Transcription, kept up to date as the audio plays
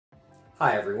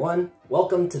Hi everyone,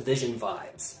 welcome to Vision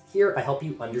Vibes. Here I help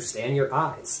you understand your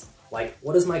eyes. Like,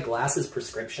 what does my glasses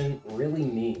prescription really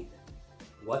mean?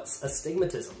 What's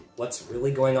astigmatism? What's really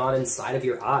going on inside of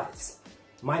your eyes?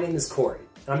 My name is Corey,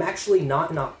 and I'm actually not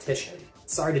an optician.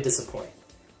 Sorry to disappoint.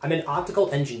 I'm an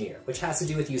optical engineer, which has to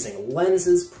do with using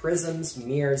lenses, prisms,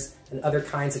 mirrors, and other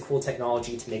kinds of cool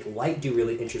technology to make light do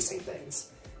really interesting things.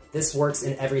 This works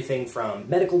in everything from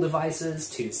medical devices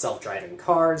to self-driving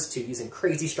cars to using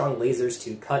crazy strong lasers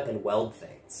to cut and weld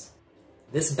things.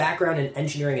 This background in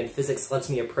engineering and physics lets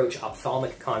me approach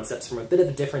ophthalmic concepts from a bit of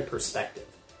a different perspective.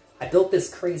 I built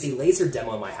this crazy laser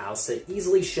demo in my house to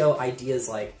easily show ideas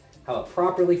like how a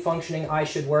properly functioning eye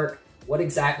should work, what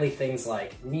exactly things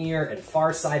like near and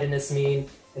farsightedness mean,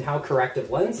 and how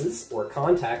corrective lenses, or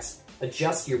contacts,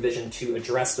 adjust your vision to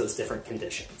address those different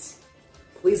conditions.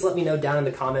 Please let me know down in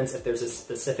the comments if there's a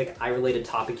specific eye-related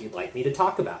topic you'd like me to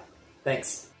talk about.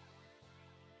 Thanks.